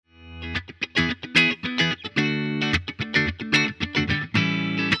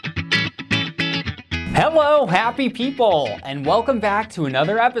Hello, happy people, and welcome back to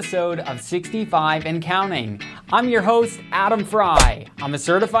another episode of 65 and Counting. I'm your host, Adam Fry. I'm a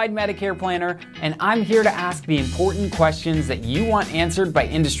certified Medicare planner, and I'm here to ask the important questions that you want answered by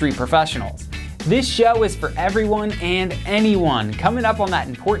industry professionals. This show is for everyone and anyone coming up on that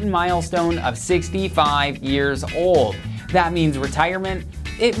important milestone of 65 years old. That means retirement,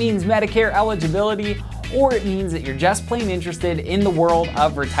 it means Medicare eligibility, or it means that you're just plain interested in the world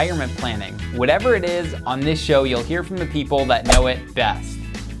of retirement planning. Whatever it is, on this show, you'll hear from the people that know it best.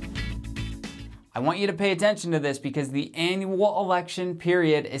 I want you to pay attention to this because the annual election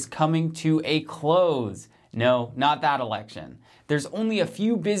period is coming to a close. No, not that election. There's only a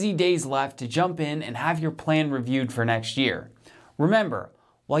few busy days left to jump in and have your plan reviewed for next year. Remember,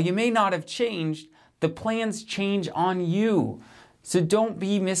 while you may not have changed, the plans change on you. So don't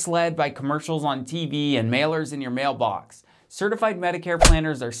be misled by commercials on TV and mailers in your mailbox. Certified Medicare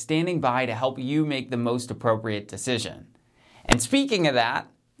planners are standing by to help you make the most appropriate decision. And speaking of that,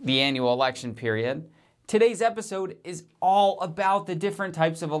 the annual election period, today's episode is all about the different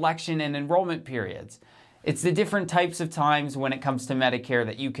types of election and enrollment periods. It's the different types of times when it comes to Medicare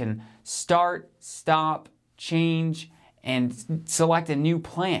that you can start, stop, change, and select a new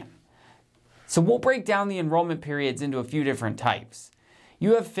plan. So we'll break down the enrollment periods into a few different types.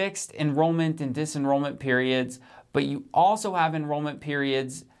 You have fixed enrollment and disenrollment periods, but you also have enrollment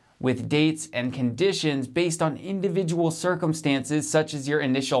periods with dates and conditions based on individual circumstances such as your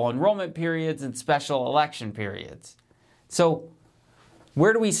initial enrollment periods and special election periods. So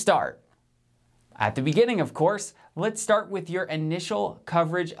where do we start? At the beginning, of course, let's start with your initial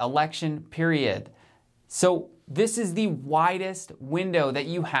coverage election period. So this is the widest window that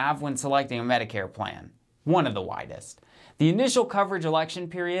you have when selecting a Medicare plan. One of the widest. The initial coverage election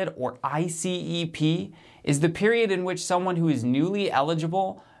period, or ICEP, is the period in which someone who is newly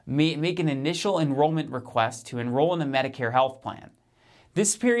eligible may make an initial enrollment request to enroll in a Medicare health plan.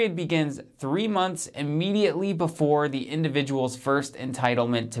 This period begins 3 months immediately before the individual's first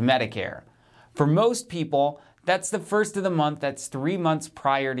entitlement to Medicare. For most people, that's the first of the month that's 3 months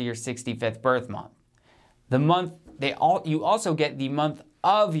prior to your 65th birth month. You also get the month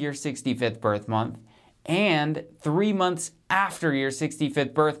of your 65th birth month and 3 months after your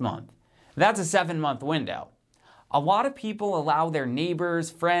 65th birth month. That's a 7-month window. A lot of people allow their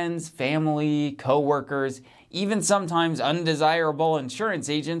neighbors, friends, family, co-workers, even sometimes undesirable insurance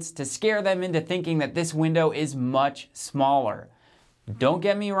agents to scare them into thinking that this window is much smaller. Don't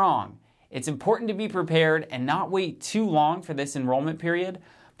get me wrong. It's important to be prepared and not wait too long for this enrollment period,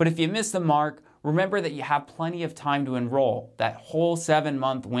 but if you miss the mark, remember that you have plenty of time to enroll, that whole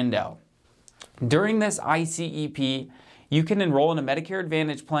 7-month window. During this ICEP, you can enroll in a Medicare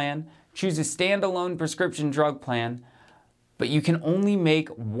Advantage plan, choose a standalone prescription drug plan, but you can only make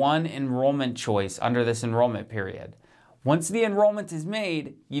one enrollment choice under this enrollment period. Once the enrollment is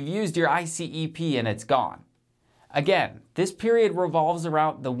made, you've used your ICEP and it's gone. Again, this period revolves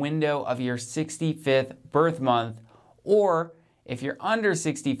around the window of your 65th birth month, or if you're under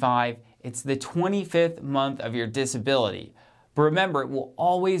 65, it's the 25th month of your disability. But remember, it will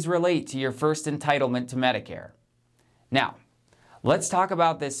always relate to your first entitlement to Medicare. Now, let's talk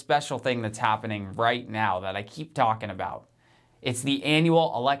about this special thing that's happening right now that I keep talking about. It's the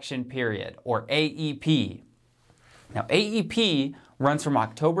annual election period, or AEP. Now, AEP runs from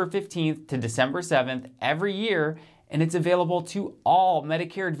October 15th to December 7th every year, and it's available to all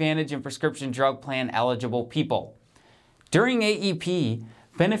Medicare Advantage and prescription drug plan eligible people. During AEP,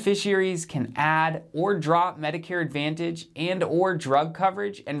 beneficiaries can add or drop Medicare Advantage and or drug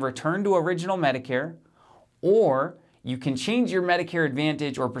coverage and return to original Medicare, or you can change your Medicare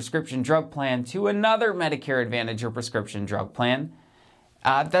Advantage or prescription drug plan to another Medicare Advantage or prescription drug plan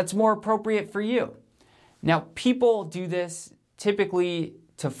that's more appropriate for you. Now, people do this typically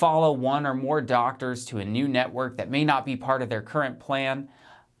to follow one or more doctors to a new network that may not be part of their current plan,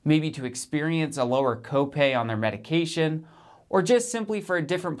 maybe to experience a lower copay on their medication, or just simply for a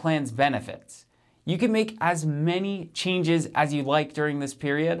different plan's benefits. You can make as many changes as you like during this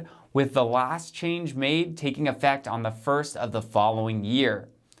period, with the last change made taking effect on the first of the following year.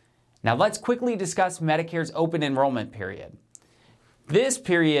 Now let's quickly discuss Medicare's open enrollment period. This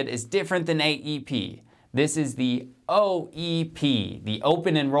period is different than AEP. This is the OEP, the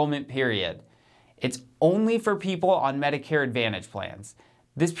open enrollment period. It's only for people on Medicare Advantage plans.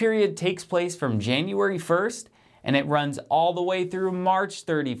 This period takes place from January 1st and it runs all the way through March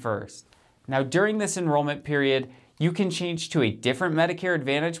 31st. Now, during this enrollment period, you can change to a different Medicare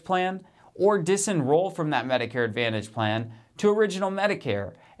Advantage plan or disenroll from that Medicare Advantage plan to original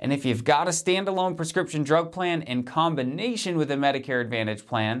Medicare. And if you've got a standalone prescription drug plan in combination with a Medicare Advantage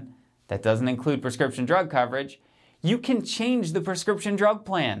plan, that doesn't include prescription drug coverage, you can change the prescription drug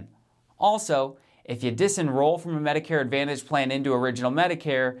plan. Also, if you disenroll from a Medicare Advantage plan into Original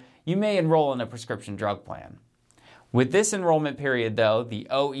Medicare, you may enroll in a prescription drug plan. With this enrollment period though, the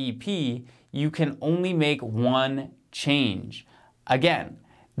OEP, you can only make one change. Again,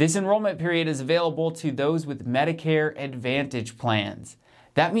 this enrollment period is available to those with Medicare Advantage plans.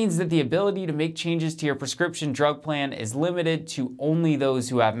 That means that the ability to make changes to your prescription drug plan is limited to only those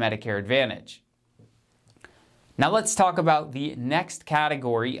who have Medicare Advantage. Now let's talk about the next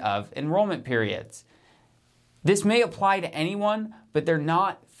category of enrollment periods. This may apply to anyone, but they're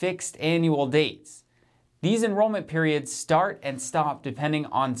not fixed annual dates. These enrollment periods start and stop depending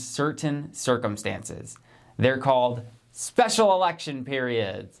on certain circumstances. They're called special election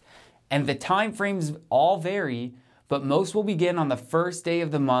periods, and the time frames all vary, but most will begin on the first day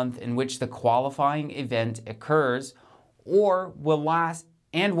of the month in which the qualifying event occurs, or will last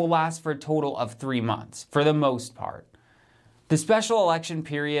for a total of 3 months for the most part. The special election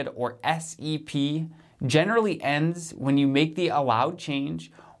period, or SEP, generally ends when you make the allowed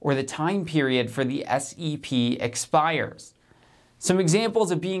change or the time period for the SEP expires. Some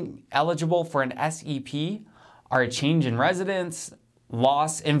examples of being eligible for an SEP are a change in residence,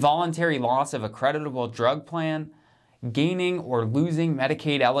 involuntary loss of a creditable drug plan, gaining or losing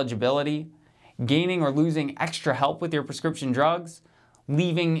Medicaid eligibility, gaining or losing extra help with your prescription drugs,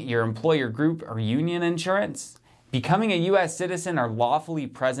 leaving your employer group or union insurance, becoming a U.S. citizen or lawfully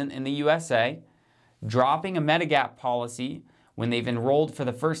present in the USA, dropping a Medigap policy when you've enrolled in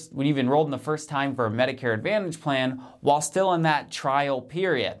the first time for a Medicare Advantage plan while still in that trial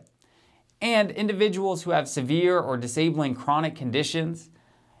period, and individuals who have severe or disabling chronic conditions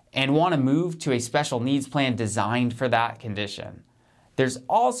and want to move to a special needs plan designed for that condition. There's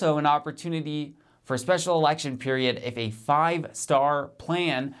also an opportunity for a special election period if a 5-star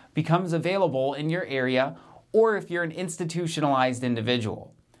plan becomes available in your area or if you're an institutionalized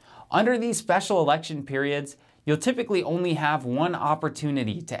individual. Under these special election periods, you'll typically only have one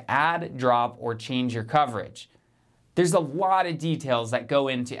opportunity to add, drop, or change your coverage. There's a lot of details that go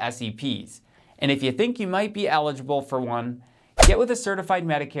into SEPs, and if you think you might be eligible for one, get with a certified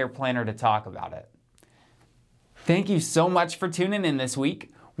Medicare planner to talk about it. Thank you so much for tuning in this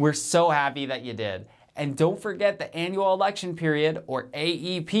week. We're so happy that you did. And don't forget the annual election period, or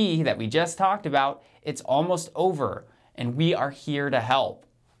AEP, that we just talked about. It's almost over, and we are here to help.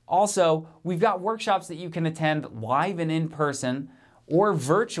 Also, we've got workshops that you can attend live and in person or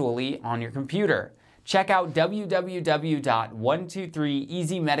virtually on your computer. Check out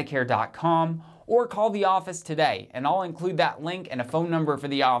www.123easymedicare.com or call the office today, and I'll include that link and a phone number for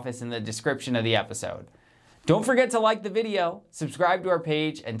the office in the description of the episode. Don't forget to like the video, subscribe to our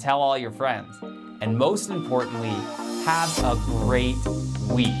page, and tell all your friends. And most importantly, have a great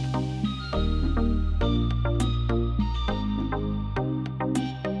week.